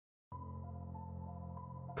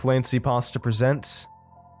Clancy Pasta presents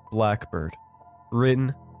Blackbird,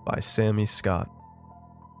 written by Sammy Scott.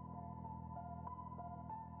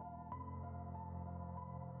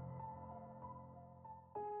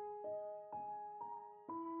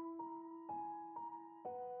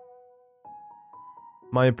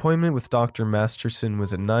 My appointment with Dr. Masterson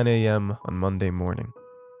was at 9 a.m. on Monday morning.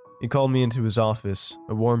 He called me into his office,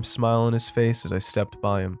 a warm smile on his face as I stepped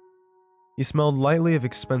by him. He smelled lightly of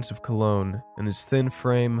expensive cologne, and his thin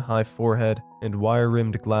frame, high forehead, and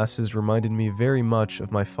wire-rimmed glasses reminded me very much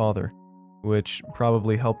of my father, which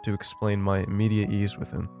probably helped to explain my immediate ease with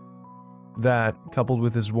him. That, coupled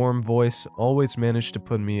with his warm voice, always managed to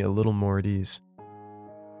put me a little more at ease.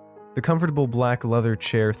 The comfortable black leather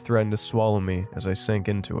chair threatened to swallow me as I sank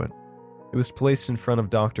into it. It was placed in front of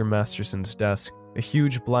Dr. Masterson's desk, a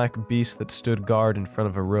huge black beast that stood guard in front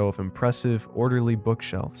of a row of impressive, orderly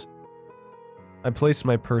bookshelves. I placed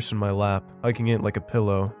my purse in my lap, hugging it like a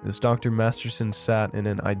pillow, as Dr. Masterson sat in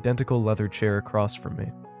an identical leather chair across from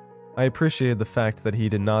me. I appreciated the fact that he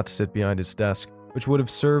did not sit behind his desk, which would have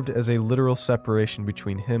served as a literal separation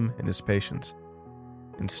between him and his patients.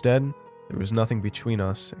 Instead, there was nothing between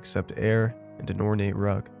us except air and an ornate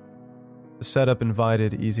rug. The setup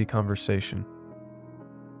invited easy conversation.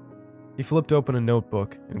 He flipped open a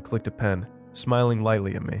notebook and clicked a pen, smiling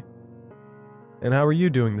lightly at me. "And how are you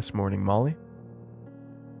doing this morning, Molly?"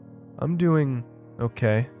 "I'm doing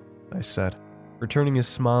okay," I said, returning his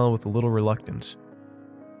smile with a little reluctance.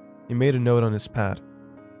 He made a note on his pad.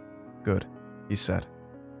 "Good," he said.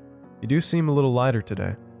 "You do seem a little lighter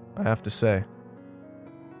today, I have to say."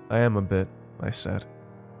 "I am a bit," I said.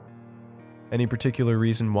 "Any particular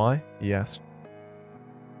reason why?" he asked.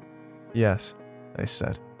 "Yes," I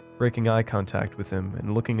said, breaking eye contact with him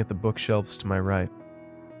and looking at the bookshelves to my right.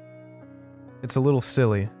 "It's a little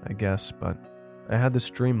silly, I guess, but I had this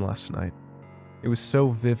dream last night. It was so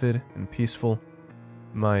vivid and peaceful.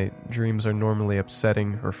 My dreams are normally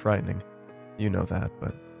upsetting or frightening. You know that,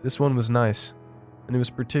 but this one was nice, and it was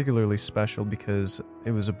particularly special because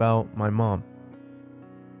it was about my mom."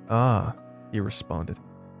 "Ah," he responded,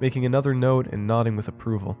 making another note and nodding with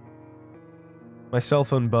approval. My cell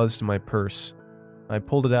phone buzzed in my purse. I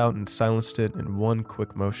pulled it out and silenced it in one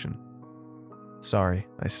quick motion. "Sorry,"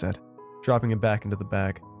 I said, dropping it back into the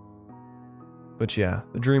bag. But yeah,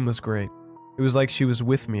 the dream was great. It was like she was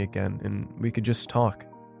with me again, and we could just talk.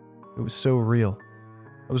 It was so real.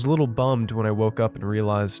 I was a little bummed when I woke up and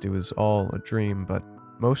realized it was all a dream, but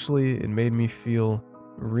mostly it made me feel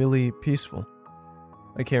really peaceful.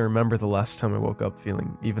 I can't remember the last time I woke up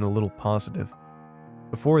feeling even a little positive.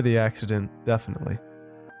 Before the accident, definitely.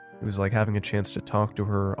 It was like having a chance to talk to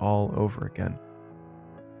her all over again.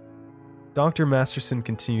 Dr. Masterson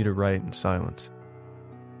continued to write in silence.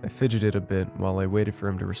 I fidgeted a bit while I waited for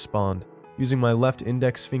him to respond, using my left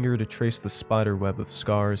index finger to trace the spider web of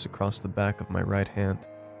scars across the back of my right hand.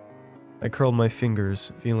 I curled my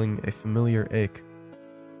fingers, feeling a familiar ache.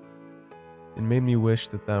 It made me wish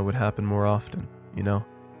that would happen more often, you know?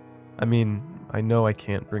 I mean, I know I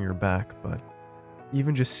can't bring her back, but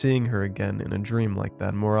even just seeing her again in a dream like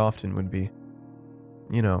that more often would be,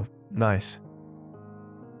 nice.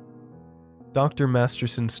 Dr.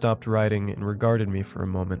 Masterson stopped writing and regarded me for a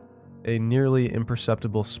moment, a nearly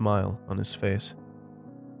imperceptible smile on his face.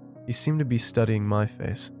 He seemed to be studying my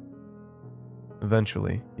face.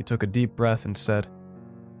 Eventually, he took a deep breath and said,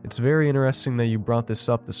 "It's very interesting that you brought this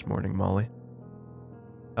up this morning, Molly."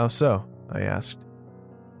 "How so?" I asked.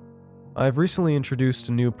 "I've recently introduced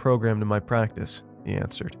a new program to my practice," he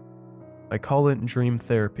answered. "I call it dream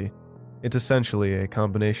therapy. It's essentially a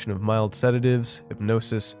combination of mild sedatives,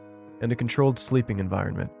 hypnosis, and a controlled sleeping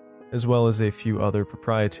environment, as well as a few other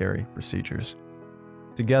proprietary procedures.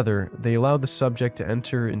 Together, they allow the subject to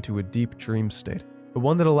enter into a deep dream state, but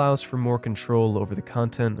one that allows for more control over the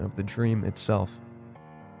content of the dream itself."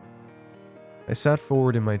 I sat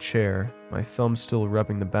forward in my chair, my thumb still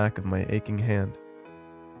rubbing the back of my aching hand.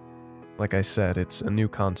 Like I said, it's a new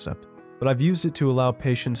concept, but I've used it to allow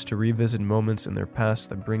patients to revisit moments in their past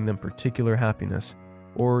that bring them particular happiness,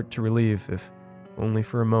 or to relieve, if only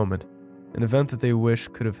for a moment, an event that they wish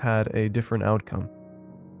could have had a different outcome.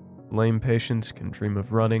 Lame patients can dream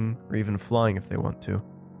of running or even flying if they want to.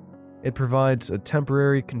 It provides a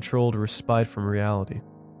temporary controlled respite from reality.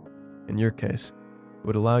 In your case, it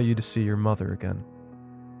would allow you to see your mother again.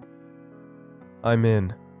 "I'm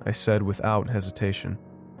in," I said without hesitation.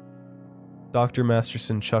 Dr.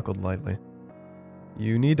 Masterson chuckled lightly.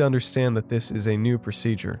 "You need to understand that this is a new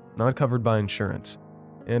procedure, not covered by insurance,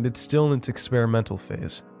 and it's still in its experimental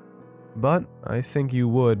phase. But I think you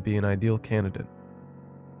would be an ideal candidate."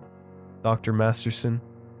 "Dr. Masterson,"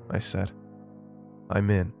 I said, I'm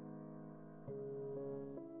in.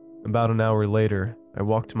 About an hour later, I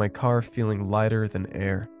walked to my car feeling lighter than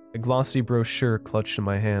air, a glossy brochure clutched in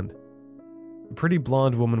my hand. A pretty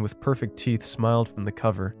blonde woman with perfect teeth smiled from the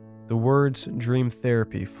cover, the words Dream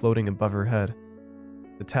Therapy floating above her head.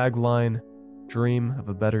 The tagline, Dream of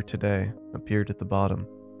a Better Today, appeared at the bottom.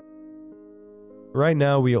 Right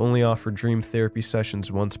now, we only offer dream therapy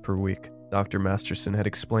sessions once per week, Dr. Masterson had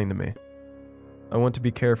explained to me. I want to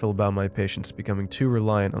be careful about my patients becoming too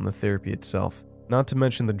reliant on the therapy itself, not to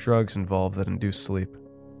mention the drugs involved that induce sleep.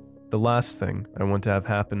 The last thing I want to have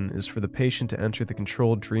happen is for the patient to enter the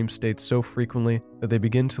controlled dream state so frequently that they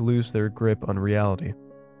begin to lose their grip on reality.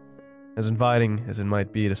 As inviting as it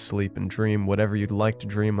might be to sleep and dream whatever you'd like to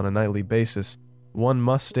dream on a nightly basis, one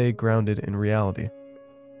must stay grounded in reality.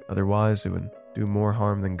 Otherwise, it would do more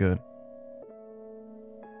harm than good.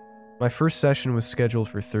 My first session was scheduled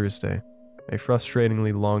for Thursday, a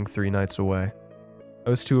frustratingly long 3 nights away. I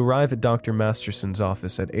was to arrive at Dr. Masterson's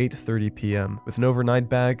office at 8:30 p.m. with an overnight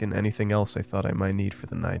bag and anything else I thought I might need for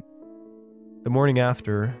the night. The morning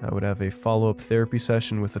after, I would have a follow-up therapy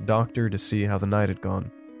session with the doctor to see how the night had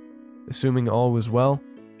gone. Assuming all was well,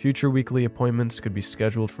 future weekly appointments could be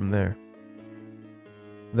scheduled from there.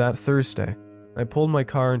 That Thursday, I pulled my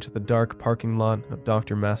car into the dark parking lot of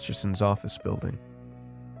Dr. Masterson's office building.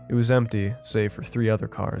 It was empty, save for 3 other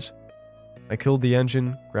cars. I killed the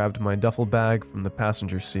engine, grabbed my duffel bag from the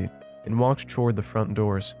passenger seat, and walked toward the front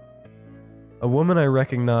doors. A woman I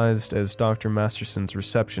recognized as Dr. Masterson's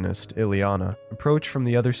receptionist, Ileana, approached from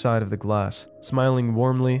the other side of the glass, smiling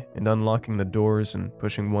warmly and unlocking the doors and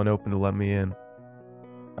pushing one open to let me in.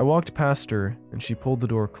 I walked past her, and she pulled the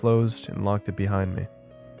door closed and locked it behind me.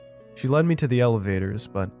 She led me to the elevators,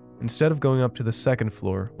 but instead of going up to the 2nd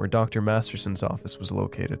floor where Dr. Masterson's office was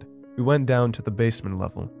located, we went down to the basement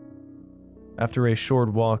level. After a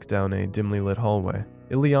short walk down a dimly lit hallway,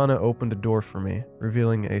 Ileana opened a door for me,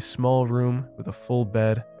 revealing a small room with a full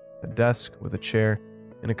bed, a desk with a chair,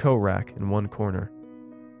 and a coat rack in one corner.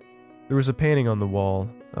 There was a painting on the wall,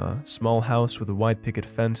 a small house with a white picket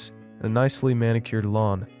fence, and a nicely manicured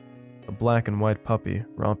lawn, a black and white puppy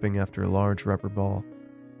romping after a large rubber ball.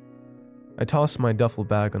 I tossed my duffel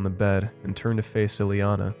bag on the bed and turned to face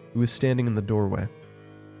Ileana, who was standing in the doorway.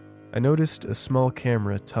 I noticed a small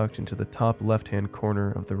camera tucked into the top left-hand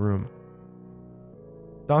corner of the room.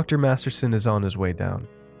 Dr. Masterson is on his way down,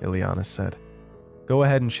 Ileana said. Go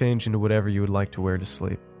ahead and change into whatever you would like to wear to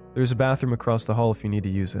sleep. There's a bathroom across the hall if you need to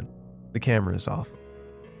use it. The camera is off.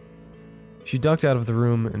 She ducked out of the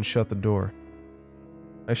room and shut the door.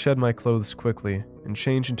 I shed my clothes quickly and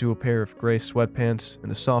changed into a pair of gray sweatpants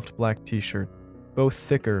and a soft black t-shirt, both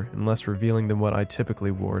thicker and less revealing than what I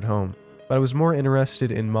typically wore at home, but I was more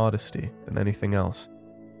interested in modesty than anything else.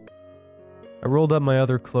 I rolled up my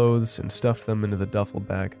other clothes and stuffed them into the duffel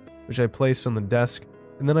bag, which I placed on the desk,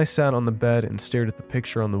 and then I sat on the bed and stared at the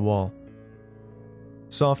picture on the wall.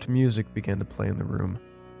 Soft music began to play in the room,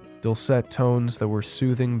 dulcet tones that were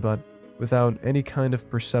soothing but without any kind of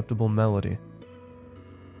perceptible melody.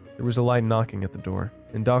 There was a light knocking at the door,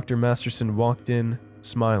 and Dr. Masterson walked in,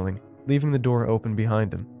 smiling, leaving the door open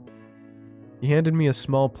behind him. He handed me a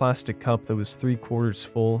small plastic cup that was 3/4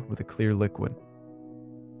 full with a clear liquid.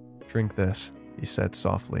 Drink this, he said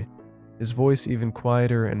softly, his voice even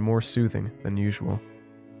quieter and more soothing than usual.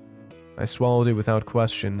 I swallowed it without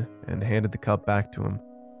question and handed the cup back to him.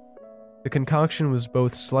 The concoction was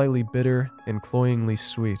both slightly bitter and cloyingly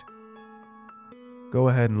sweet. Go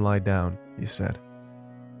ahead and lie down, he said.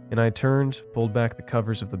 And I turned, pulled back the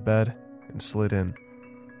covers of the bed, and slid in.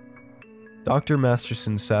 Dr.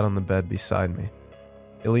 Masterson sat on the bed beside me.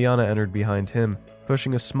 Ileana entered behind him,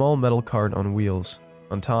 pushing a small metal cart on wheels,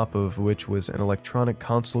 on top of which was an electronic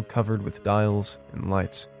console covered with dials and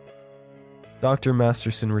lights. Dr.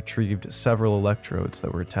 Masterson retrieved several electrodes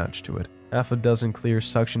that were attached to it, 6 clear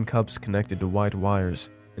suction cups connected to white wires,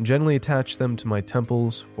 and gently attached them to my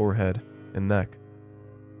temples, forehead, and neck.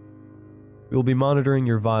 We will be monitoring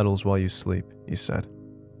your vitals while you sleep, he said,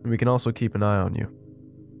 and we can also keep an eye on you.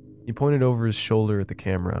 He pointed over his shoulder at the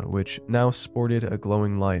camera, which now sported a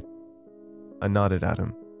glowing light. I nodded at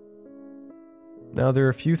him. Now there are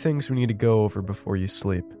a few things we need to go over before you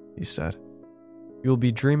sleep, he said. You will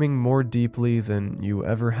be dreaming more deeply than you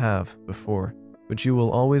ever have before, but you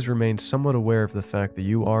will always remain somewhat aware of the fact that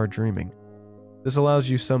you are dreaming. This allows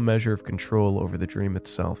you some measure of control over the dream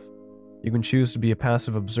itself. You can choose to be a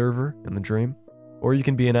passive observer in the dream, or you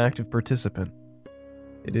can be an active participant.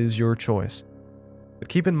 It is your choice. But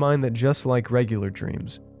keep in mind that just like regular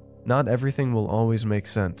dreams, not everything will always make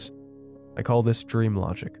sense. I call this dream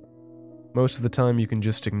logic. Most of the time you can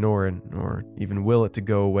just ignore it, or even will it to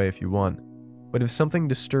go away if you want. But if something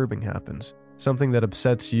disturbing happens, something that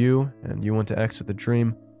upsets you and you want to exit the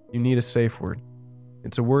dream, you need a safe word.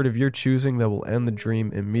 It's a word of your choosing that will end the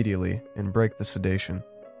dream immediately and break the sedation.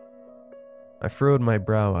 I furrowed my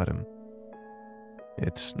brow at him.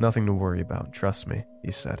 It's nothing to worry about, trust me,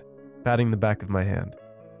 he said, patting the back of my hand.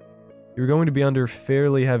 You're going to be under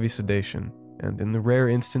fairly heavy sedation, and in the rare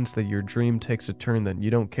instance that your dream takes a turn that you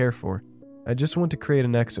don't care for, I just want to create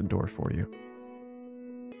an exit door for you.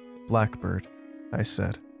 Blackbird, I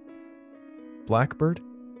said. Blackbird?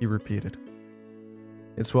 He repeated.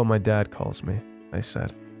 It's what my dad calls me, I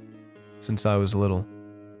said, since I was little,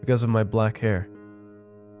 because of my black hair.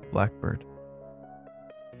 Blackbird.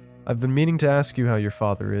 I've been meaning to ask you how your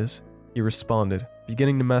father is, he responded,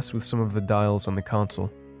 beginning to mess with some of the dials on the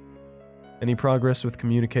console. Any progress with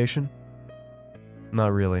communication?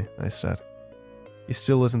 Not really, I said. He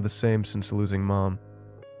still isn't the same since losing Mom.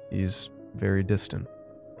 He's very distant.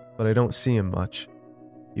 But I don't see him much.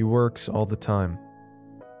 He works all the time.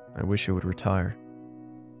 I wish he would retire.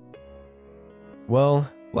 Well,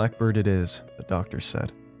 Blackbird it is, the doctor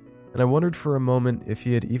said, and I wondered for a moment if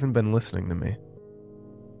he had even been listening to me.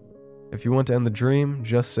 If you want to end the dream,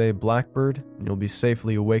 just say Blackbird, and you'll be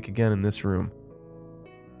safely awake again in this room.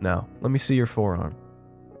 Now, let me see your forearm.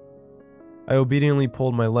 I obediently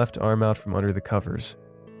pulled my left arm out from under the covers.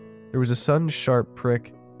 There was a sudden sharp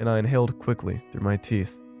prick, and I inhaled quickly through my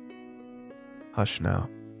teeth. Hush now,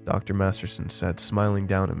 Dr. Masterson said, smiling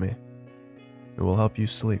down at me. It will help you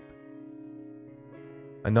sleep.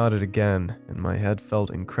 I nodded again, and my head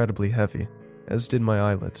felt incredibly heavy, as did my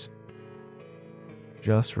eyelids.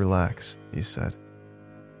 Just relax, he said.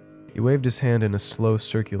 He waved his hand in a slow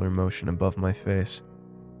circular motion above my face.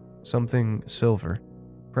 Something silver,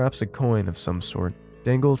 perhaps a coin of some sort,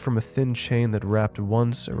 dangled from a thin chain that wrapped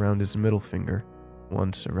once around his middle finger,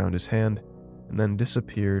 once around his hand, and then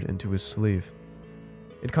disappeared into his sleeve.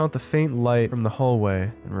 It caught the faint light from the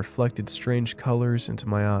hallway and reflected strange colors into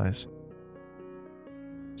my eyes.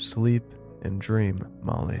 Sleep and dream,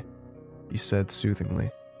 Molly, he said soothingly.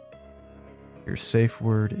 Your safe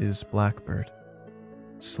word is Blackbird.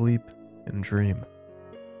 Sleep and dream.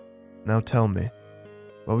 Now tell me,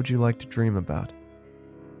 what would you like to dream about?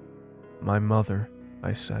 My mother,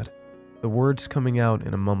 I said, the words coming out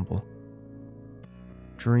in a mumble.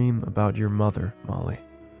 Dream about your mother, Molly.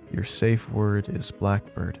 Your safe word is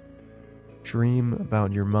Blackbird. Dream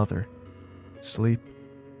about your mother. Sleep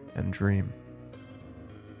and dream.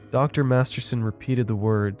 Dr. Masterson repeated the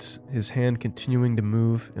words, his hand continuing to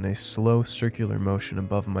move in a slow circular motion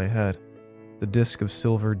above my head, the disc of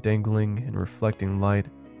silver dangling and reflecting light,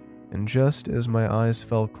 and just as my eyes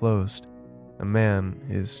fell closed, a man,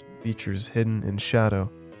 his features hidden in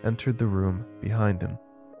shadow, entered the room behind him.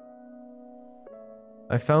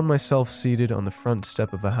 I found myself seated on the front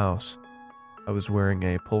step of a house. I was wearing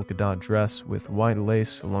a polka dot dress with white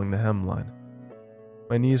lace along the hemline.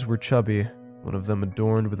 My knees were chubby, one of them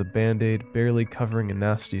adorned with a band-aid barely covering a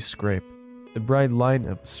nasty scrape, the bright light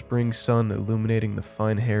of the spring sun illuminating the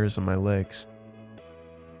fine hairs on my legs.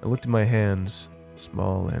 I looked at my hands,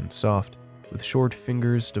 small and soft, with short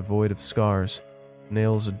fingers devoid of scars,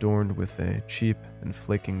 nails adorned with a cheap and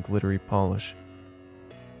flaking glittery polish.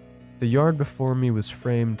 The yard before me was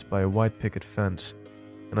framed by a white picket fence,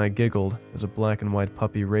 and I giggled as a black and white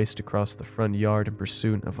puppy raced across the front yard in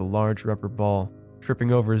pursuit of a large rubber ball,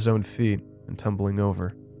 tripping over his own feet and tumbling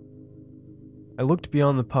over. I looked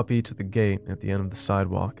beyond the puppy to the gate at the end of the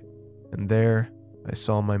sidewalk, and there I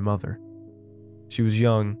saw my mother. She was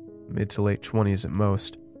young, mid to late 20s at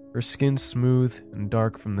most, her skin smooth and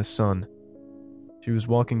dark from the sun. She was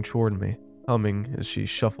walking toward me, humming as she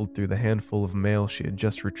shuffled through the handful of mail she had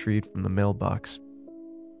just retrieved from the mailbox.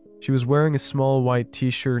 She was wearing a small white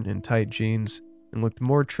t-shirt and tight jeans, and looked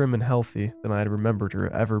more trim and healthy than I had remembered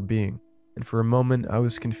her ever being, and for a moment I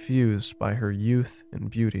was confused by her youth and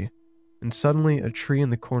beauty, and suddenly a tree in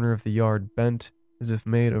the corner of the yard bent as if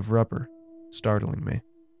made of rubber, startling me.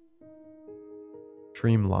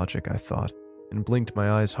 Dream logic, I thought, and blinked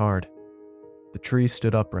my eyes hard. The tree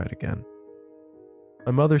stood upright again.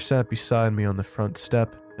 My mother sat beside me on the front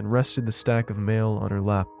step and rested the stack of mail on her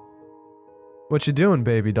lap. "What you doing,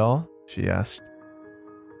 baby doll?" she asked.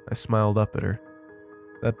 I smiled up at her.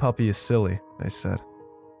 "That puppy is silly," I said.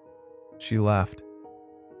 She laughed.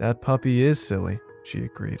 "That puppy is silly," she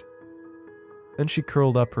agreed. Then she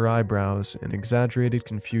curled up her eyebrows in exaggerated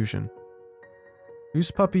confusion. "Whose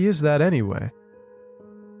puppy is that anyway?"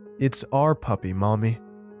 "It's our puppy, Mommy,"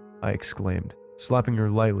 I exclaimed, slapping her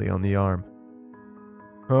lightly on the arm.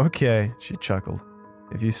 "Okay," she chuckled,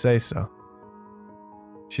 "if you say so."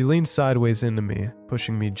 She leaned sideways into me,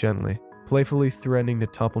 pushing me gently, playfully threatening to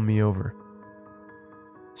topple me over.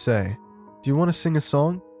 Say, do you want to sing a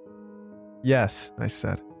song? Yes, I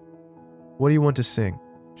said. What do you want to sing?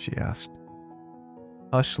 She asked.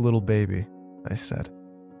 Hush, little baby, I said.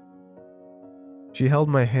 She held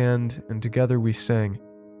my hand, and together we sang,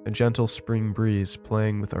 a gentle spring breeze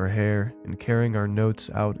playing with our hair and carrying our notes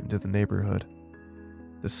out into the neighborhood.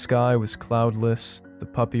 The sky was cloudless, the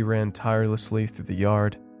puppy ran tirelessly through the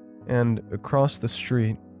yard, and across the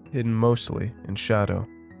street, hidden mostly in shadow,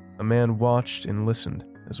 a man watched and listened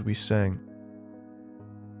as we sang.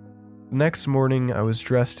 The next morning, I was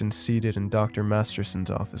dressed and seated in Dr.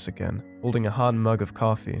 Masterson's office again, holding a hot mug of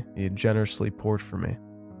coffee he had generously poured for me.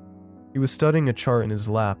 He was studying a chart in his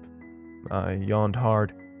lap. I yawned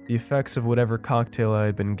hard, the effects of whatever cocktail I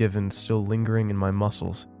had been given still lingering in my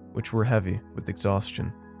muscles, which were heavy with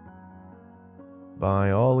exhaustion.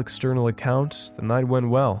 By all external accounts, the night went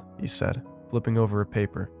well, he said, flipping over a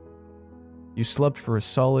paper. You slept for a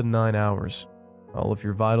solid 9 hours. All of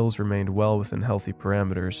your vitals remained well within healthy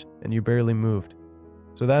parameters, and you barely moved.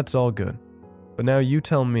 So that's all good. But now you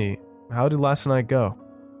tell me, how did last night go?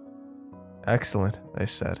 Excellent, I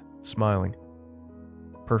said, smiling.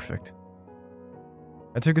 Perfect.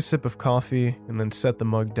 I took a sip of coffee and then set the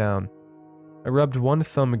mug down. I rubbed one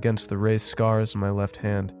thumb against the raised scars on my left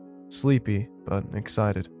hand, sleepy but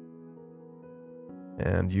excited.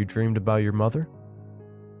 And you dreamed about your mother?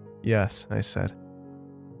 Yes, I said.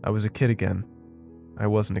 I was a kid again. I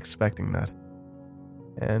wasn't expecting that.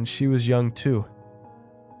 And she was young too.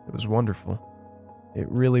 It was wonderful. It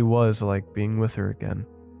really was like being with her again.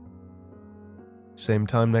 Same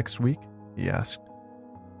time next week? He asked.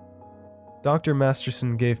 Dr.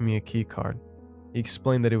 Masterson gave me a key card. He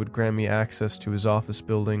explained that it would grant me access to his office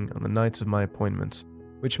building on the nights of my appointments,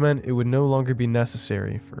 which meant it would no longer be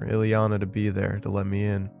necessary for Ileana to be there to let me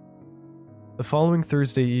in. The following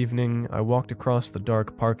Thursday evening, I walked across the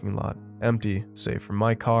dark parking lot, empty save for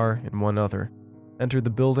my car and one other, entered the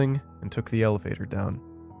building, and took the elevator down.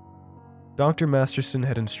 Dr. Masterson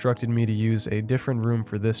had instructed me to use a different room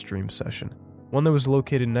for this dream session, one that was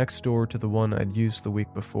located next door to the one I'd used the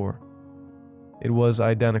week before. It was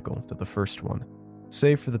identical to the first one,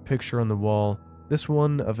 save for the picture on the wall, this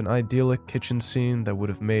one of an idyllic kitchen scene that would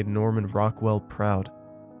have made Norman Rockwell proud.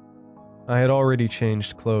 I had already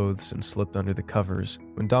changed clothes and slipped under the covers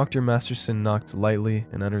when Dr. Masterson knocked lightly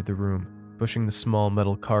and entered the room, pushing the small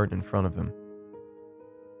metal cart in front of him.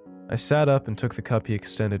 I sat up and took the cup he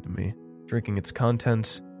extended to me, drinking its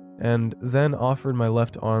contents, and then offered my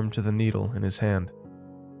left arm to the needle in his hand.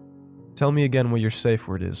 Tell me again what your safe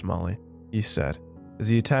word is, Molly, he said, as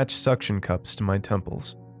he attached suction cups to my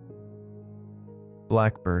temples.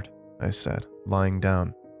 Blackbird, I said, lying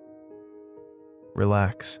down.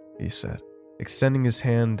 Relax, he said, extending his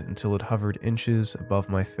hand until it hovered inches above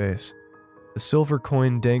my face, the silver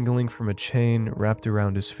coin dangling from a chain wrapped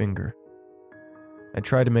around his finger. I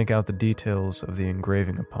tried to make out the details of the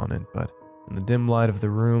engraving upon it, but in the dim light of the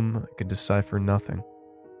room, I could decipher nothing.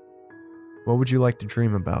 What would you like to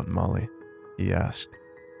dream about, Molly? He asked.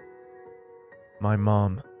 My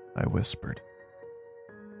mom, I whispered.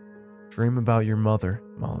 Dream about your mother,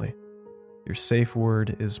 Molly. Your safe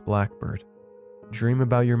word is Blackbird. Dream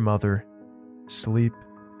about your mother, sleep,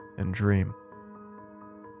 and dream.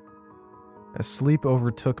 As sleep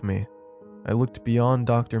overtook me, I looked beyond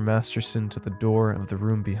Dr. Masterson to the door of the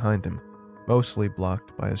room behind him, mostly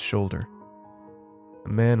blocked by his shoulder. A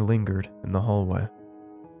man lingered in the hallway.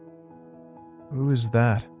 Who is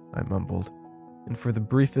that? I mumbled, and for the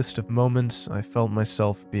briefest of moments I felt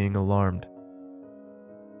myself being alarmed.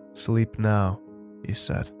 Sleep now, he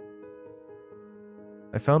said.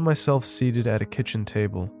 I found myself seated at a kitchen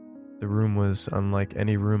table. The room was unlike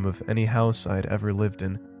any room of any house I had ever lived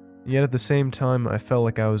in, and yet at the same time I felt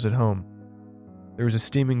like I was at home. There was a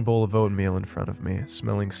steaming bowl of oatmeal in front of me,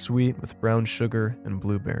 smelling sweet with brown sugar and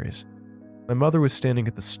blueberries. My mother was standing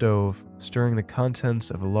at the stove, stirring the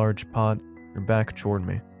contents of a large pot, her back toward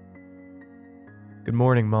me. Good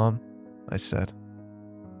morning, Mom, I said.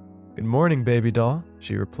 Good morning, baby doll,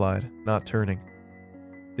 she replied, not turning.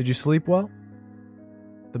 Did you sleep well?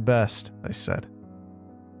 The best, I said.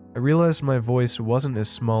 I realized my voice wasn't as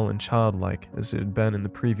small and childlike as it had been in the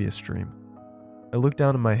previous dream. I looked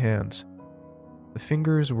down at my hands. The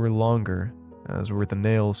fingers were longer, as were the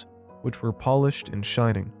nails, which were polished and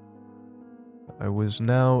shining. I was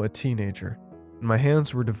now a teenager, and my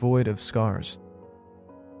hands were devoid of scars.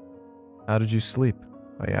 How did you sleep?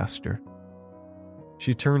 I asked her.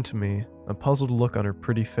 She turned to me, a puzzled look on her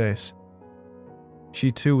pretty face. She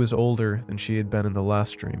too was older than she had been in the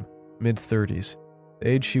last dream, mid-30s, the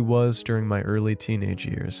age she was during my early teenage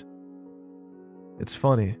years. It's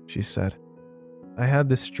funny, she said. I had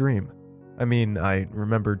this dream. I mean, I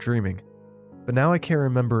remember dreaming, but now I can't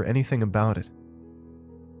remember anything about it.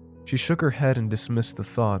 She shook her head and dismissed the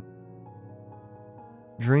thought.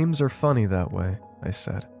 Dreams are funny that way, I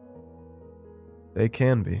said. They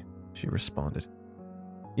can be, she responded.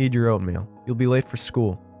 Eat your oatmeal. You'll be late for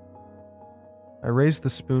school. I raised the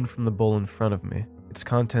spoon from the bowl in front of me, its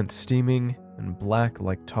contents steaming and black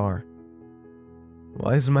like tar.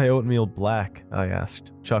 Why is my oatmeal black? I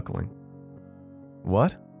asked, chuckling.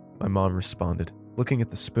 What? My mom responded, looking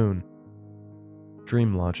at the spoon.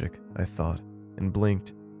 Dream logic, I thought, and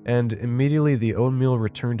blinked, and immediately the oatmeal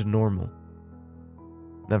returned to normal.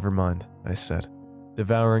 Never mind, I said,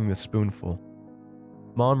 devouring the spoonful.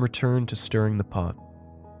 Mom returned to stirring the pot.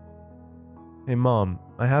 Hey Mom,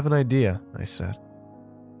 I have an idea, I said.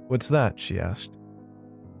 What's that? She asked.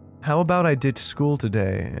 How about I ditch school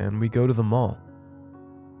today and we go to the mall?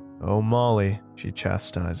 Oh, Molly, she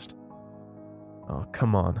chastised. Oh,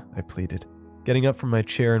 come on, I pleaded, getting up from my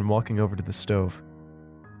chair and walking over to the stove.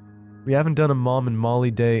 We haven't done a Mom and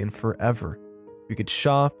Molly day in forever. We could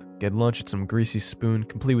shop, get lunch at some greasy spoon,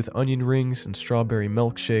 complete with onion rings and strawberry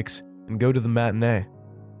milkshakes, and go to the matinee.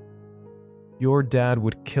 Your dad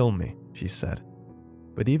would kill me, she said.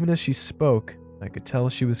 But even as she spoke, I could tell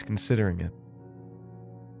she was considering it.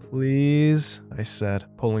 Please, I said,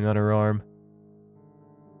 pulling on her arm.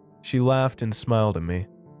 She laughed and smiled at me,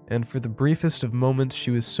 and for the briefest of moments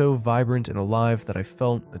she was so vibrant and alive that I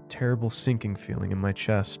felt a terrible sinking feeling in my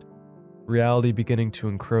chest, reality beginning to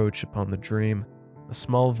encroach upon the dream, a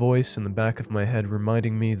small voice in the back of my head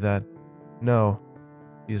reminding me that, no,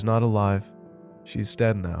 she's not alive, she's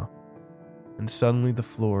dead now, and suddenly the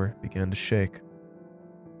floor began to shake.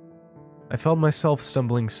 I felt myself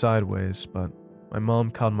stumbling sideways, but my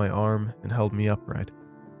mom caught my arm and held me upright.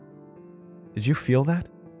 Did you feel that?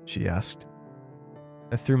 She asked.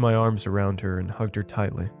 I threw my arms around her and hugged her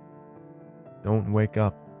tightly. Don't wake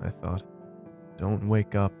up, I thought. Don't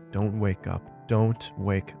wake up, don't wake up, don't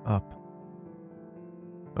wake up.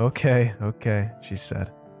 Okay, she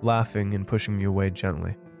said, laughing and pushing me away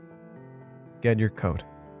gently. Get your coat.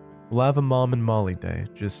 We'll have a Mom and Molly day,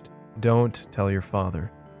 just don't tell your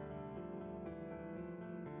father.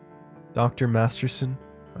 Dr. Masterson,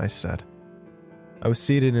 I said. I was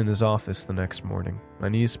seated in his office the next morning, my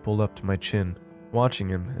knees pulled up to my chin, watching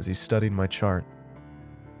him as he studied my chart.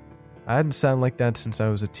 I hadn't sat like that since I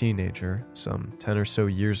was a teenager, some 10 or so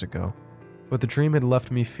years ago, but the dream had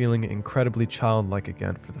left me feeling incredibly childlike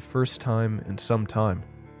again for the first time in some time.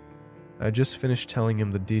 I had just finished telling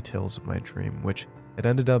him the details of my dream, which had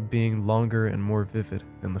ended up being longer and more vivid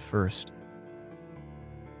than the first.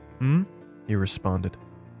 He responded.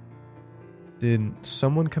 Did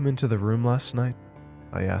someone come into the room last night?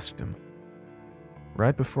 I asked him.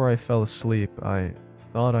 Right before I fell asleep, I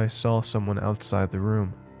thought I saw someone outside the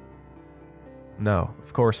room. No,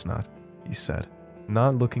 of course not, he said,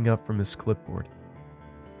 not looking up from his clipboard.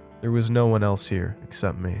 There was no one else here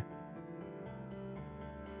except me.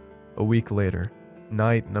 A week later,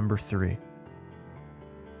 night number 3.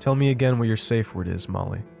 Tell me again what your safe word is,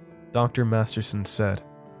 Molly, Dr. Masterson said.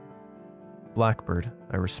 Blackbird,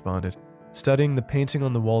 I responded, studying the painting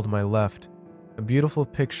on the wall to my left, a beautiful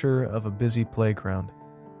picture of a busy playground.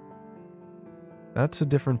 That's a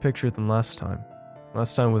different picture than last time.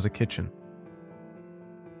 Last time was a kitchen.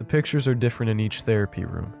 The pictures are different in each therapy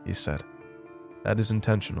room, he said. That is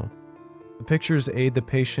intentional. The pictures aid the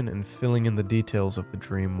patient in filling in the details of the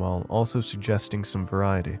dream while also suggesting some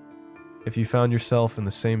variety. If you found yourself in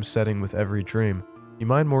the same setting with every dream, you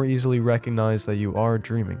might more easily recognize that you are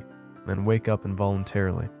dreaming, then wake up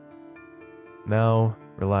involuntarily. Now,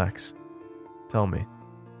 relax. Tell me,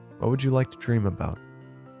 what would you like to dream about?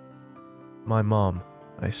 My mom,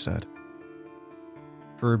 I said.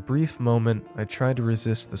 For a brief moment, I tried to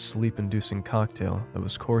resist the sleep-inducing cocktail that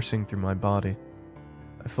was coursing through my body.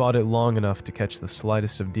 I fought it long enough to catch the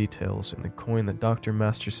slightest of details in the coin that Dr.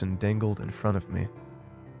 Masterson dangled in front of me.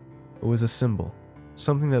 It was a symbol,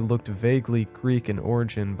 something that looked vaguely Greek in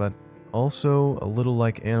origin, but also a little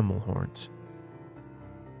like animal horns.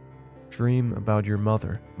 Dream about your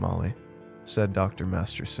mother, Molly, said Dr.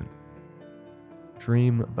 Masterson.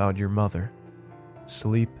 Dream about your mother.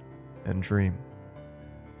 Sleep and dream.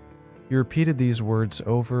 He repeated these words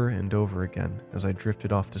over and over again as I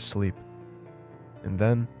drifted off to sleep. And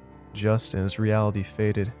then, just as reality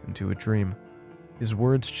faded into a dream, his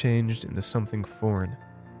words changed into something foreign,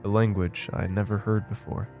 a language I had never heard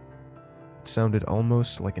before. It sounded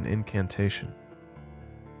almost like an incantation.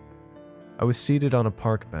 I was seated on a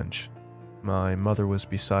park bench. My mother was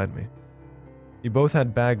beside me. We both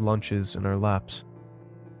had bag lunches in our laps.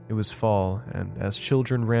 It was fall, and as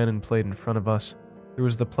children ran and played in front of us, there There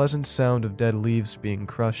was the pleasant sound of dead leaves being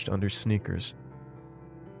crushed under sneakers.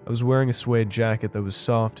 I was wearing a suede jacket that was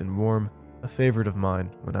soft and warm, a favorite of mine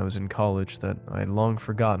when I was in college that I had long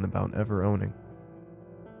forgotten about ever owning.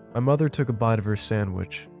 My mother took a bite of her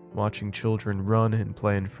sandwich, watching children run and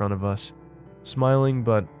play in front of us, smiling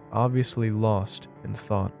but obviously lost in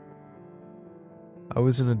thought. I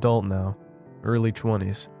was an adult now, early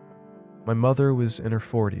 20s. My mother was in her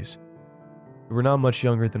 40s. We were not much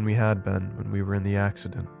younger than we had been when we were in the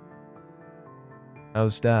accident.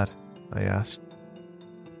 "How's Dad?" I asked.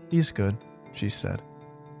 "He's good," she said.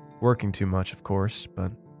 "Working too much, of course,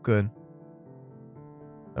 but good."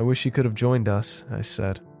 "I wish he could have joined us," I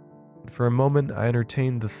said. And for a moment, I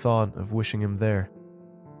entertained the thought of wishing him there.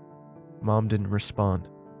 Mom didn't respond.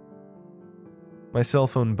 My cell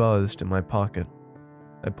phone buzzed in my pocket.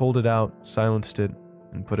 I pulled it out, silenced it,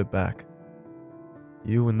 and put it back.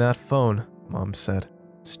 "You and that phone," Mom said,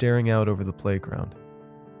 staring out over the playground.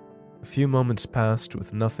 A few moments passed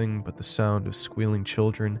with nothing but the sound of squealing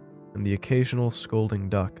children and the occasional scolding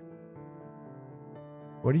duck.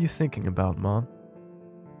 "What are you thinking about, Mom?"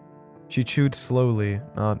 She chewed slowly,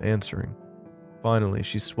 not answering. Finally,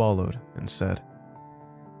 she swallowed and said,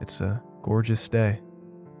 "It's a gorgeous day."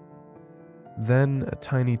 Then a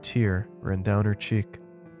tiny tear ran down her cheek.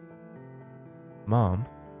 "Mom,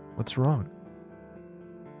 what's wrong?"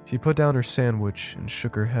 She put down her sandwich and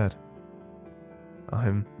shook her head.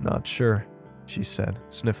 "I'm not sure," she said,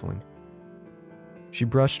 sniffling. She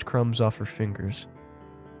brushed crumbs off her fingers.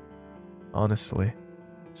 "Honestly,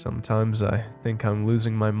 sometimes I think I'm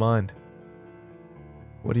losing my mind."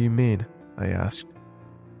 "What do you mean?" I asked.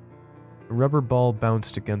 A rubber ball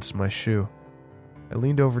bounced against my shoe. I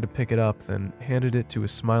leaned over to pick it up, then handed it to a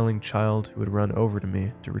smiling child who had run over to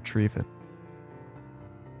me to retrieve it.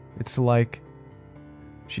 "It's like..."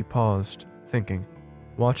 She paused, thinking,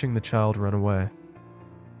 watching the child run away.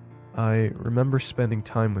 "I remember spending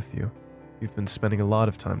time with you. We've been spending a lot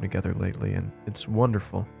of time together lately, and it's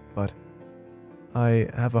wonderful, but I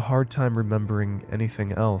have a hard time remembering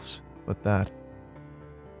anything else but that."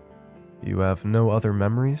 "You have no other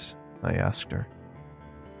memories?" I asked her.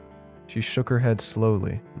 She shook her head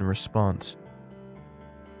slowly in response.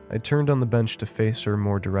 I turned on the bench to face her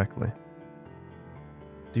more directly.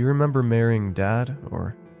 "Do you remember marrying Dad,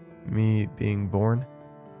 or me being born,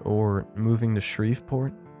 or moving to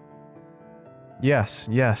Shreveport?" Yes,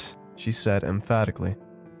 she said emphatically.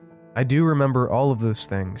 "I do remember all of those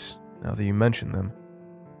things, now that you mention them,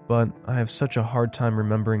 but I have such a hard time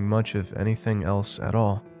remembering much of anything else at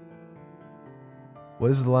all."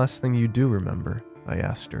 "What is the last thing you do remember?" I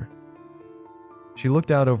asked her. She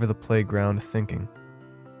looked out over the playground, thinking.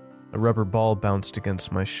 A rubber ball bounced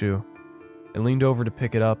against my shoe. I leaned over to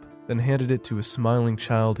pick it up, then handed it to a smiling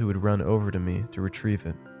child who had run over to me to retrieve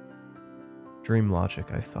it. Dream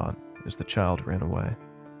logic, I thought, as the child ran away.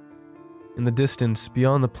 In the distance,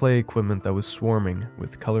 beyond the play equipment that was swarming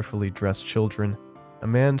with colorfully dressed children, a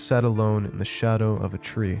man sat alone in the shadow of a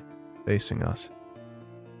tree, facing us.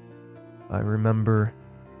 "I remember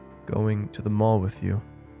going to the mall with you,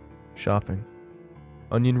 shopping.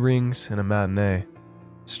 Onion rings and a matinee,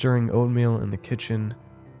 stirring oatmeal in the kitchen,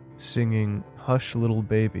 singing Hush Little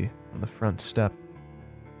Baby on the front step,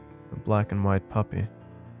 a black and white puppy."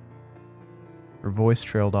 Her voice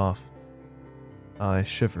trailed off. I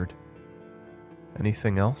shivered.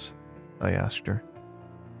 "Anything else?" I asked her.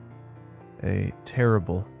 A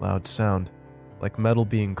terrible, loud sound, like metal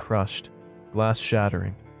being crushed, glass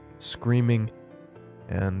shattering, screaming,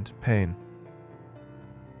 and pain.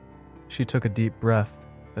 She took a deep breath,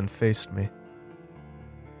 then faced me.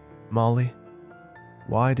 "Molly,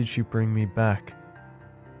 why did you bring me back?"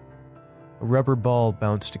 A rubber ball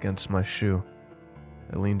bounced against my shoe.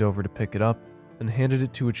 I leaned over to pick it up and handed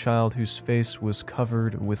it to a child whose face was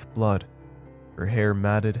covered with blood, her hair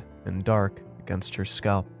matted and dark against her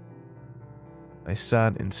scalp. I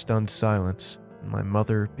sat in stunned silence, and my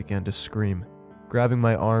mother began to scream, grabbing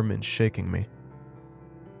my arm and shaking me.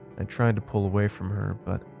 I tried to pull away from her,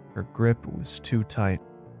 but her grip was too tight.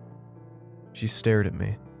 She stared at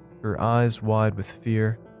me, her eyes wide with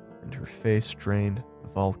fear and her face drained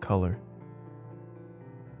of all color.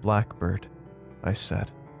 "Blackbird," I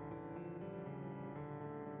said.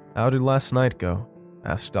 "How did last night go?"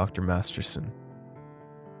 asked Dr. Masterson.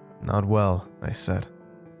 "Not well," I said.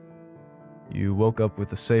 "You woke up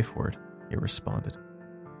with a safe word," he responded.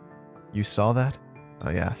 "You saw that?"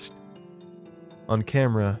 I asked. "On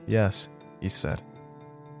camera, yes," he said.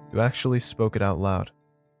 "You actually spoke it out loud."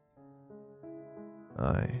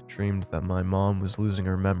 "I dreamed that my mom was losing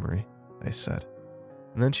her memory," I said,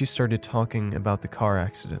 and then she started talking about the car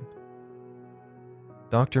accident.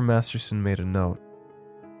 Dr. Masterson made a note.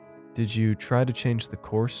 Did you try to change the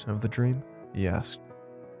course of the dream? He asked.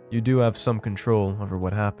 You do have some control over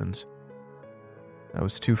what happens. I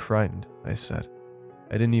was too frightened, I said.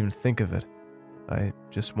 I didn't even think of it. I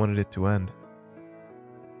just wanted it to end.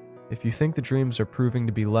 If you think the dreams are proving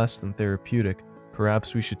to be less than therapeutic,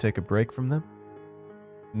 perhaps we should take a break from them?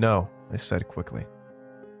 No, I said quickly.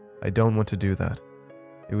 I don't want to do that.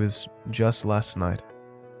 It was just last night.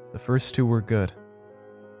 The first two were good.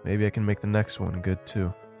 Maybe I can make the next one good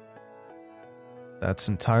too. That's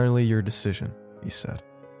entirely your decision, he said.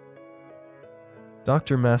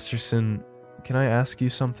 Dr. Masterson, can I ask you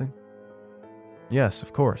something? Yes,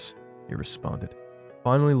 of course, he responded,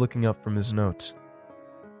 finally looking up from his notes.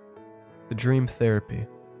 The dream therapy.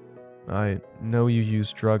 I know you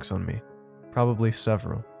used drugs on me, probably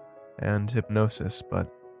several, and hypnosis,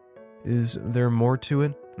 but is there more to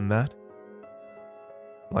it than that?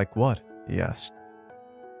 Like what? He asked.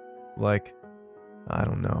 Like, I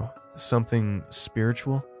don't know, something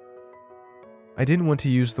spiritual? I didn't want to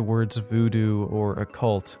use the words voodoo or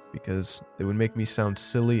occult because they would make me sound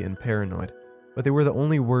silly and paranoid, but they were the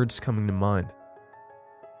only words coming to mind.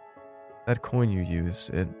 That coin you use,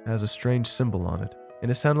 it has a strange symbol on it, and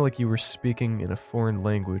it sounded like you were speaking in a foreign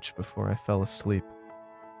language before I fell asleep.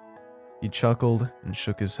 He chuckled and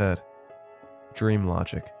shook his head. Dream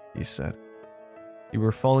logic, he said. You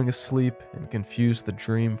were falling asleep and confused the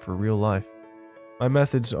dream for real life. My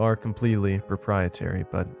methods are completely proprietary,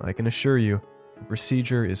 but I can assure you, the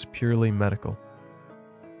procedure is purely medical.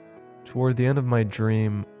 Toward the end of my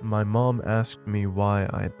dream, my mom asked me why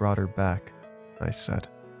I had brought her back, I said.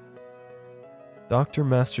 Dr.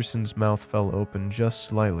 Masterson's mouth fell open just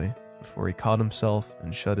slightly before he caught himself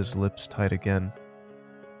and shut his lips tight again.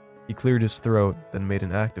 He cleared his throat, then made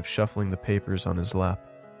an act of shuffling the papers on his lap.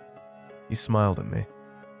 He smiled at me.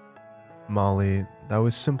 Molly, that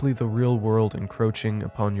was simply the real world encroaching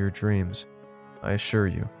upon your dreams. I assure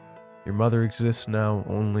you, your mother exists now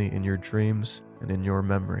only in your dreams and in your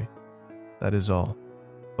memory. That is all.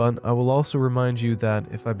 But I will also remind you that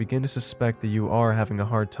if I begin to suspect that you are having a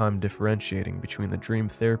hard time differentiating between the dream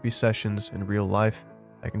therapy sessions and real life,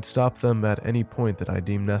 I can stop them at any point that I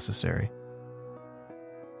deem necessary.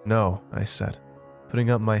 No, I said, putting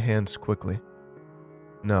up my hands quickly.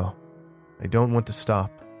 No, I don't want to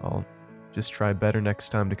stop. I'll just try better next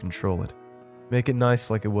time to control it. Make it nice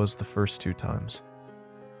like it was the first two times.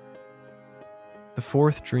 The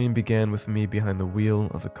fourth dream began with me behind the wheel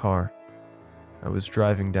of a car. I was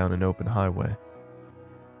driving down an open highway.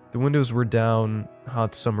 The windows were down,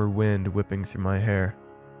 hot summer wind whipping through my hair.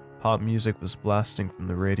 Pop music was blasting from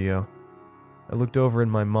the radio. I looked over at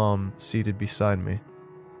my mom, seated beside me.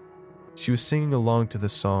 She was singing along to the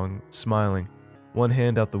song, smiling, one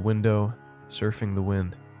hand out the window, surfing the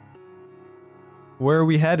wind. Where are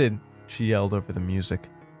we headed? She yelled over the music.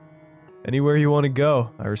 Anywhere you want to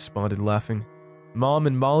go, I responded, laughing. Mom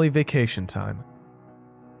and Molly vacation time.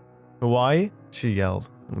 Hawaii? She yelled,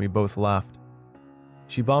 and we both laughed.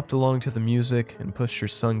 She bopped along to the music and pushed her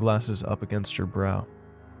sunglasses up against her brow.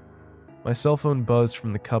 My cell phone buzzed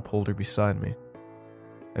from the cup holder beside me.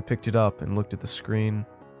 I picked it up and looked at the screen,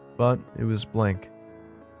 but it was blank.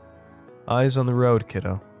 Eyes on the road,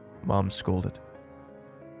 kiddo, Mom scolded.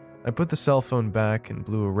 I put the cell phone back and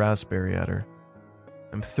blew a raspberry at her.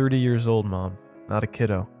 I'm 30 years old, Mom, not a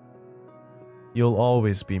kiddo. You'll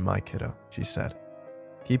always be my kiddo, she said.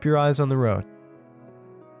 Keep your eyes on the road.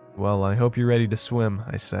 Well, I hope you're ready to swim,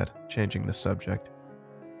 I said, changing the subject.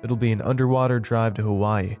 It'll be an underwater drive to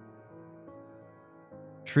Hawaii.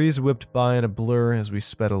 Trees whipped by in a blur as we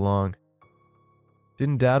sped along.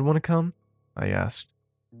 Didn't Dad want to come? I asked.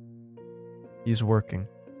 He's working,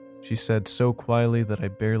 she said so quietly that I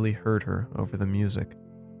barely heard her over the music.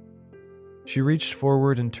 She reached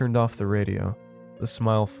forward and turned off the radio, the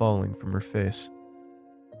smile falling from her face.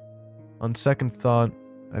 On second thought,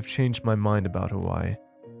 I've changed my mind about Hawaii.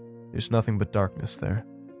 There's nothing but darkness there.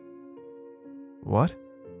 What?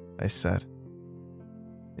 I said.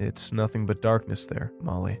 It's nothing but darkness there,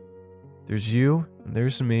 Molly. There's you, and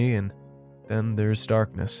there's me, and then there's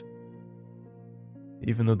darkness.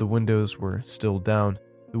 Even though the windows were still down,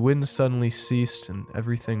 the wind suddenly ceased and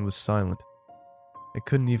everything was silent. I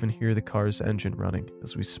couldn't even hear the car's engine running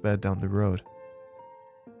as we sped down the road.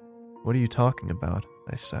 What are you talking about?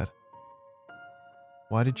 I said.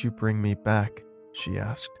 Why did you bring me back? She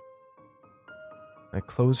asked. I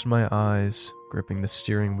closed my eyes, gripping the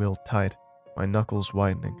steering wheel tight, my knuckles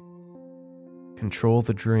whitening. Control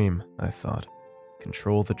the dream, I thought.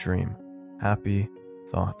 Control the dream. Happy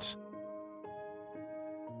thoughts.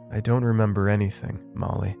 I don't remember anything,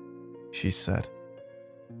 Molly, she said.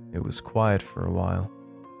 It was quiet for a while,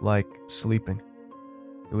 like sleeping.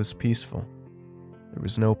 It was peaceful. There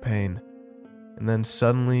was no pain. And then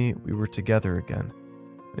suddenly we were together again.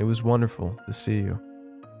 It was wonderful to see you.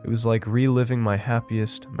 It was like reliving my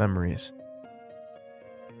happiest memories.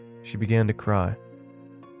 She began to cry.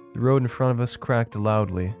 The road in front of us cracked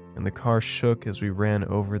loudly, and the car shook as we ran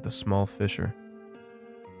over the small fissure.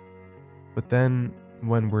 But then,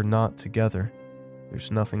 when we're not together,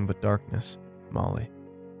 there's nothing but darkness, Molly.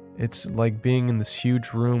 It's like being in this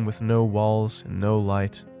huge room with no walls and no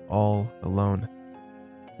light, all alone.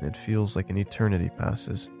 And it feels like an eternity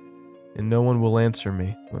passes, and no one will answer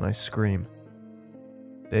me when I scream.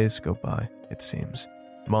 Days go by, it seems,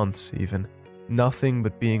 months even, nothing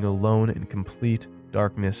but being alone in complete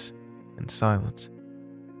darkness and silence.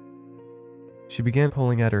 She began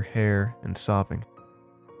pulling at her hair and sobbing.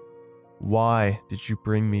 "Why did you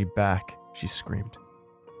bring me back?" she screamed.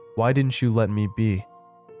 "Why didn't you let me be?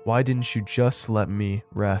 Why didn't you just let me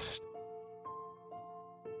rest?"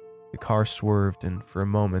 The car swerved, and for a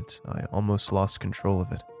moment, I almost lost control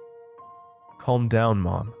of it. "Calm down,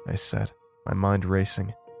 Mom," I said, my mind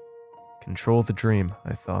racing. Control the dream,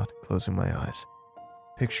 I thought, closing my eyes.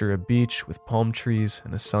 Picture a beach with palm trees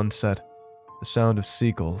and a sunset, the sound of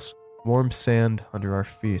seagulls, warm sand under our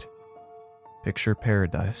feet. Picture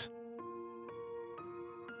paradise.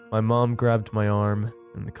 My mom grabbed my arm,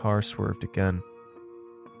 and the car swerved again.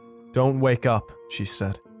 "Don't wake up," she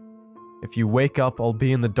said. "If you wake up, I'll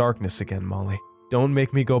be in the darkness again, Molly. Don't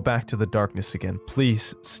make me go back to the darkness again.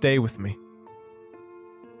 Please, stay with me."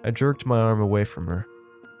 I jerked my arm away from her.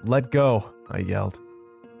 "Let go," I yelled.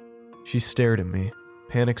 She stared at me,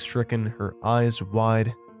 panic-stricken, her eyes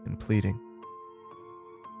wide and pleading.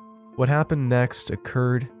 What happened next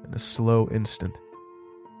occurred in a slow instant.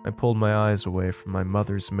 I pulled my eyes away from my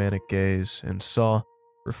mother's manic gaze and saw,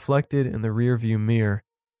 reflected in the rearview mirror,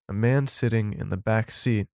 a man sitting in the back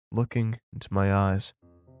seat looking into my eyes.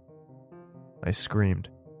 I screamed.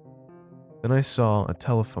 Then I saw a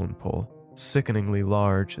telephone pole, sickeningly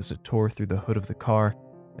large as it tore through the hood of the car,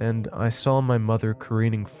 and I saw my mother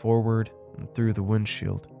careening forward and through the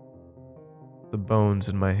windshield. The bones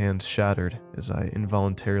in my hands shattered as I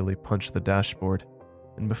involuntarily punched the dashboard,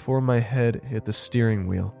 and before my head hit the steering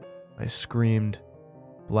wheel, I screamed,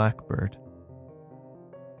 "Blackbird."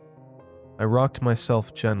 I rocked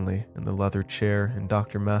myself gently in the leather chair in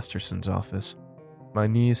Dr. Masterson's office, my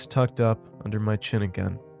knees tucked up under my chin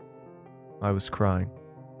again. I was crying.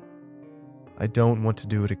 "I don't want to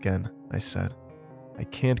do it again," I said. "I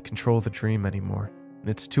can't control the dream anymore, and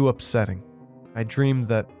it's too upsetting. I dreamed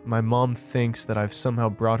that my mom thinks that I've somehow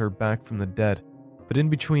brought her back from the dead, but in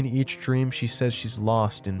between each dream she says she's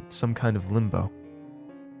lost in some kind of limbo.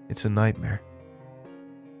 It's a nightmare."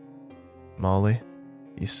 "Molly,"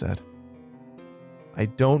 he said. "I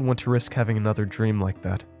don't want to risk having another dream like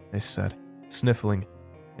that," I said, sniffling,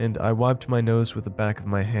 and I wiped my nose with the back of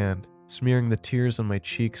my hand, smearing the tears on my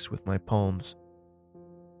cheeks with my palms.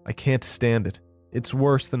 "I can't stand it. It's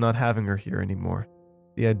worse than not having her here anymore.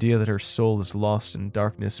 The idea that her soul is lost in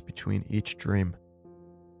darkness between each dream."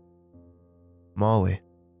 "Molly,"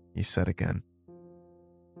 he said again.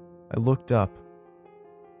 I looked up.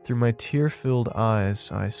 Through my tear-filled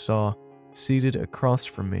eyes, I saw, seated across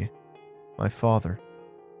from me, my father.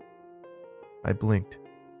 I blinked.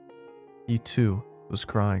 He too was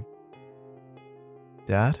crying.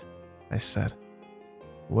 "Dad?" I said.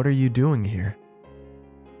 "What are you doing here?"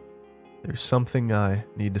 "There's something I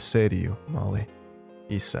need to say to you, Molly,"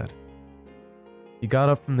 he said. He got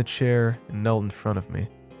up from the chair and knelt in front of me,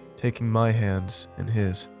 taking my hands in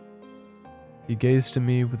his. He gazed at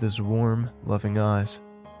me with his warm, loving eyes.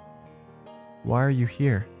 "Why are you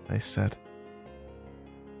here?" I said.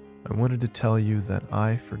 "I wanted to tell you that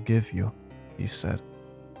I forgive you," he said.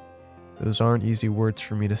 "Those aren't easy words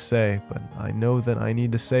for me to say, but I know that I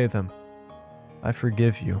need to say them. I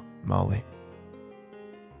forgive you, Molly."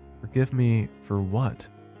 "Forgive me for what?"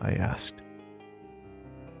 I asked.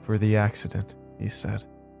 "For the accident," he said.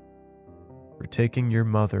 "For taking your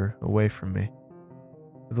mother away from me.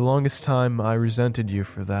 For the longest time I resented you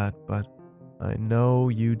for that, but I know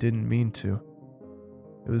you didn't mean to.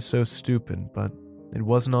 It was so stupid, but it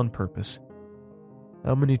wasn't on purpose.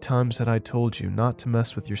 How many times had I told you not to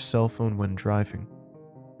mess with your cell phone when driving?"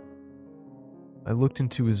 I looked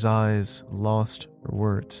into his eyes, lost for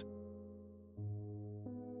words.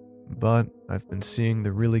 "But I've been seeing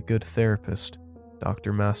the really good therapist,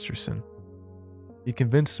 Dr. Masterson. He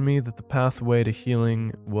convinced me that the pathway to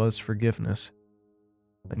healing was forgiveness.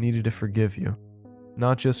 I needed to forgive you,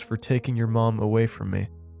 not just for taking your mom away from me,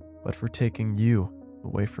 but for taking you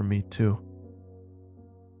away from me too.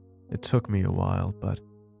 It took me a while, but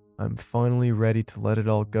I'm finally ready to let it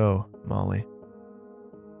all go, Molly.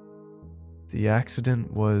 The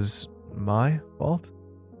accident was my fault?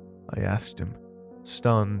 I asked him,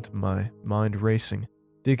 stunned, my mind racing,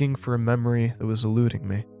 digging for a memory that was eluding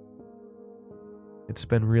me. It's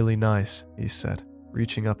been really nice, he said,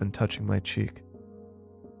 reaching up and touching my cheek.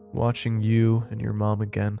 Watching you and your mom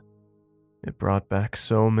again, it brought back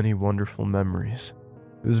so many wonderful memories.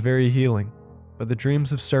 It was very healing, but the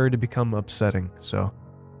dreams have started to become upsetting, so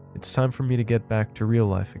it's time for me to get back to real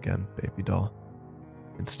life again, baby doll.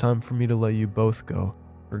 It's time for me to let you both go,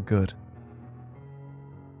 for good.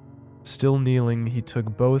 Still kneeling, he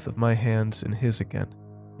took both of my hands in his again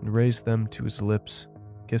and raised them to his lips,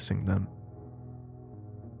 kissing them.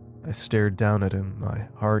 I stared down at him, my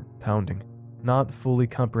heart pounding, not fully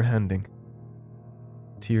comprehending.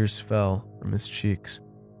 Tears fell from his cheeks.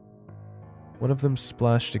 One of them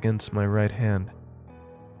splashed against my right hand.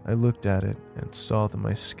 I looked at it and saw that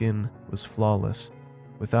my skin was flawless,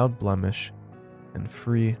 without blemish, and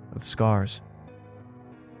free of scars.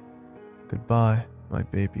 Goodbye, my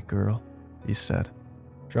baby girl, he said,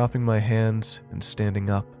 dropping my hands and standing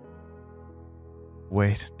up.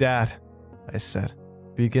 Wait, Dad, I said,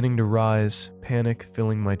 beginning to rise, panic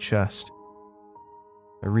filling my chest.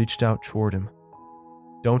 I reached out toward him.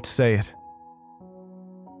 Don't say it.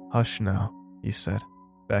 Hush now, he said,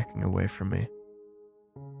 backing away from me.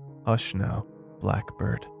 Hush now,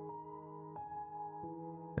 Blackbird.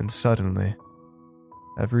 And suddenly,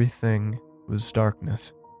 everything was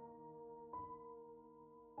darkness.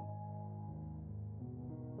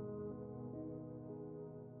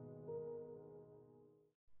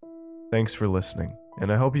 Thanks for listening,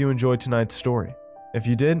 and I hope you enjoyed tonight's story. If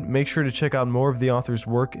you did, make sure to check out more of the author's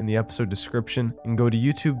work in the episode description and go to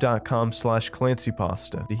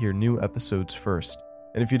youtube.com/clancypasta to hear new episodes first.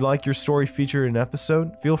 And if you'd like your story featured in an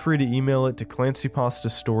episode, feel free to email it to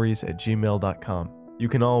clancypastastories@gmail.com. You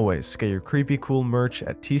can always get your creepy cool merch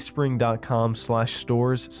at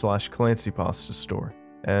teespring.com/stores/clancypastastore.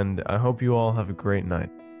 And I hope you all have a great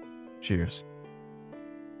night. Cheers.